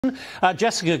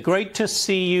Jessica, great to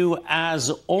see you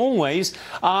as always.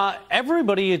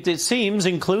 Everybody, it seems,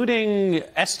 including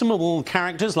estimable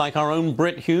characters like our own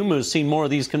Brit Hume, who's seen more of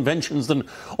these conventions than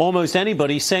almost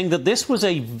anybody, saying that this was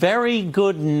a very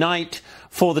good night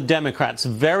for the Democrats.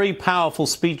 Very powerful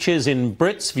speeches in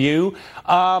Brit's view.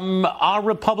 Are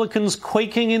Republicans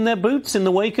quaking in their boots in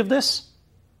the wake of this?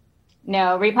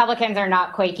 No, Republicans are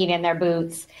not quaking in their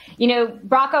boots. You know,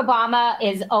 Barack Obama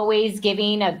is always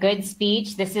giving a good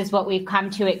speech. This is what we've come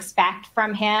to expect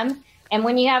from him. And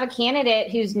when you have a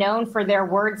candidate who's known for their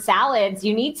word salads,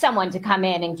 you need someone to come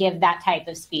in and give that type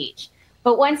of speech.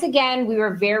 But once again, we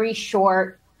were very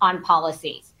short on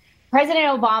policies. President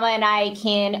Obama and I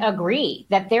can agree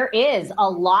that there is a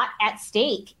lot at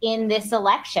stake in this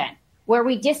election. Where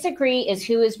we disagree is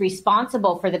who is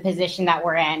responsible for the position that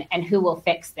we're in and who will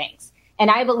fix things. And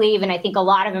I believe, and I think a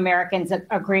lot of Americans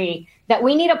agree, that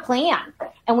we need a plan.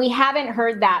 And we haven't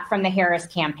heard that from the Harris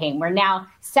campaign. We're now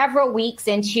several weeks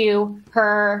into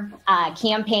her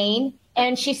campaign,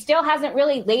 and she still hasn't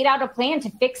really laid out a plan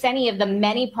to fix any of the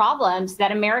many problems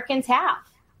that Americans have.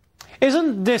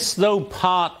 Isn't this, though,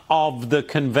 part of the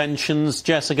conventions,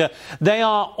 Jessica? They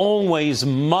are always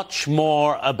much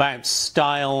more about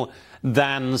style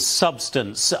than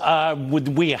substance.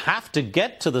 We have to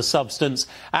get to the substance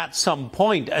at some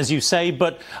point, as you say,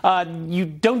 but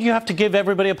don't you have to give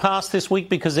everybody a pass this week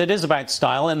because it is about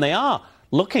style, and they are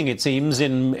looking, it seems,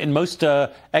 in most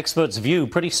experts' view,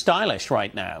 pretty stylish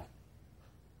right now.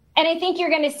 And I think you're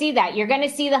going to see that. You're going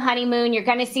to see the honeymoon. You're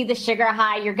going to see the sugar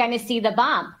high. You're going to see the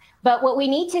bump. But what we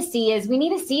need to see is we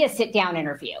need to see a sit-down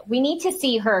interview. We need to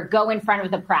see her go in front of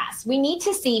the press. We need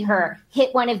to see her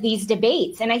hit one of these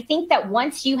debates. And I think that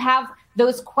once you have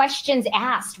those questions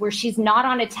asked where she's not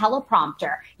on a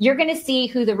teleprompter, you're going to see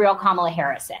who the real Kamala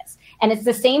Harris is. And it's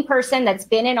the same person that's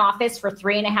been in office for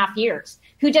 3.5 years,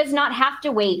 who does not have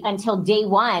to wait until day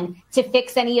one to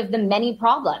fix any of the many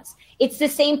problems. It's the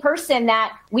same person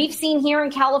that we've seen here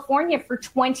in California for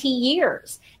 20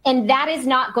 years. And that is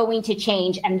not going to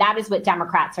change. And that is what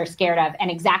Democrats are scared of,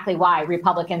 and exactly why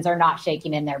Republicans are not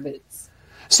shaking in their boots.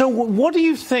 So what do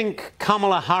you think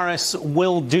Kamala Harris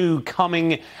will do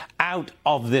coming out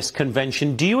of this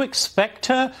convention? Do you expect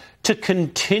her to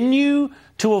continue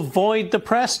to avoid the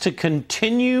press, to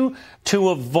continue to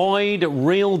avoid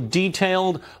real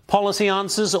detailed policy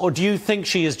answers? Or do you think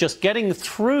she is just getting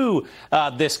through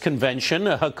this convention,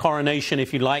 her coronation,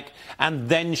 if you like, and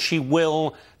then she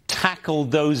will tackle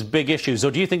those big issues?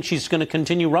 Or do you think she's going to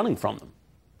continue running from them?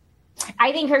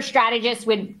 I think her strategists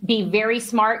would be very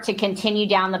smart to continue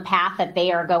down the path that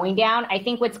they are going down. I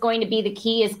think what's going to be the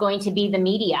key is going to be the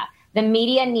media. The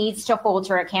media needs to hold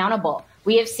her accountable.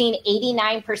 We have seen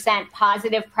 89%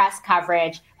 positive press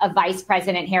coverage of Vice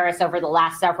President Harris over the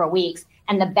last several weeks,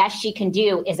 and the best she can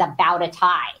do is about a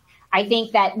tie. I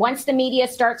think that once the media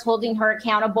starts holding her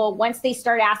accountable, once they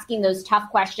start asking those tough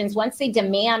questions, once they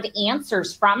demand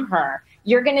answers from her,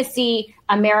 you're going to see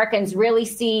Americans really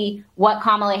see what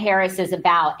Kamala Harris is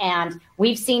about. And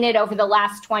we've seen it over the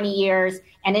last 20 years,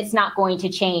 and it's not going to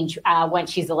change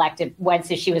once she was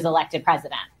elected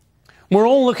president. We're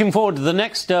all looking forward to the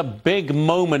next big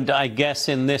moment, I guess,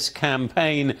 in this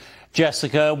campaign,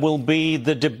 Jessica, will be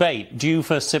the debate due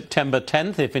for September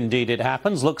 10th, if indeed it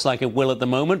happens. Looks like it will at the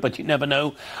moment, but you never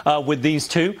know with these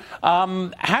two.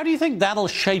 How do you think that'll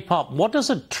shape up? What does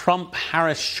a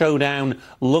Trump-Harris showdown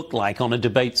look like on a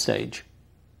debate stage?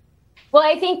 Well,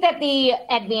 I think that the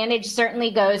advantage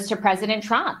certainly goes to President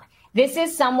Trump. This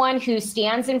is someone who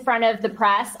stands in front of the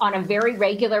press on a very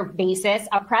regular basis,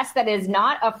 a press that is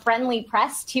not a friendly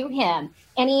press to him,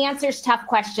 and he answers tough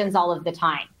questions all of the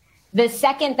time. The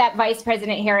second that Vice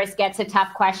President Harris gets a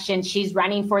tough question, she's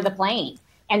running for the plane.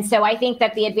 And so I think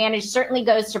that the advantage certainly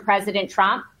goes to President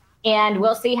Trump, and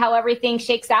we'll see how everything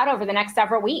shakes out over the next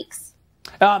several weeks.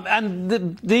 And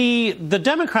the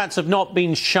Democrats have not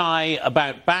been shy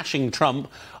about bashing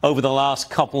Trump over the last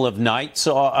couple of nights,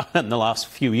 or in the last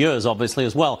few years, obviously,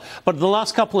 as well. But the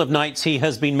last couple of nights, he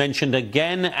has been mentioned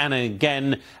again and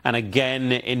again and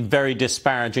again in very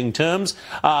disparaging terms.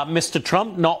 Mr.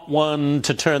 Trump, not one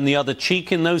to turn the other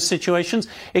cheek in those situations.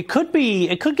 It could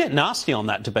get nasty on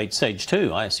that debate stage,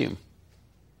 too, I assume.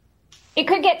 It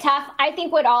could get tough. I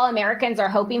think what all Americans are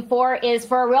hoping for is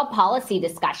for a real policy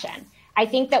discussion. I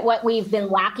think that what we've been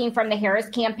lacking from the Harris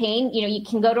campaign, you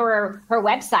can go to her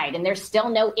website and there's still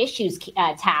no issues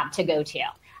tab to go to.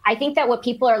 I think that what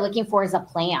people are looking for is a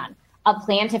plan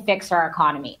to fix our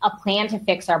economy, a plan to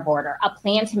fix our border, a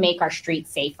plan to make our streets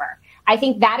safer. I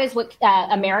think that is what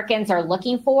Americans are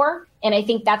looking for. And I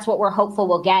think that's what we're hopeful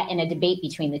we'll get in a debate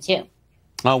between the two.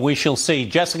 We shall see.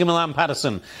 Jessica Milan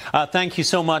Patterson, thank you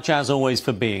so much, as always,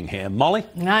 for being here. Molly?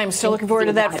 I'm still looking forward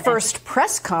to that first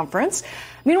press conference.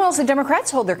 Meanwhile, as the Democrats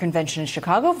hold their convention in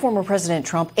Chicago, former President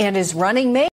Trump and his running mate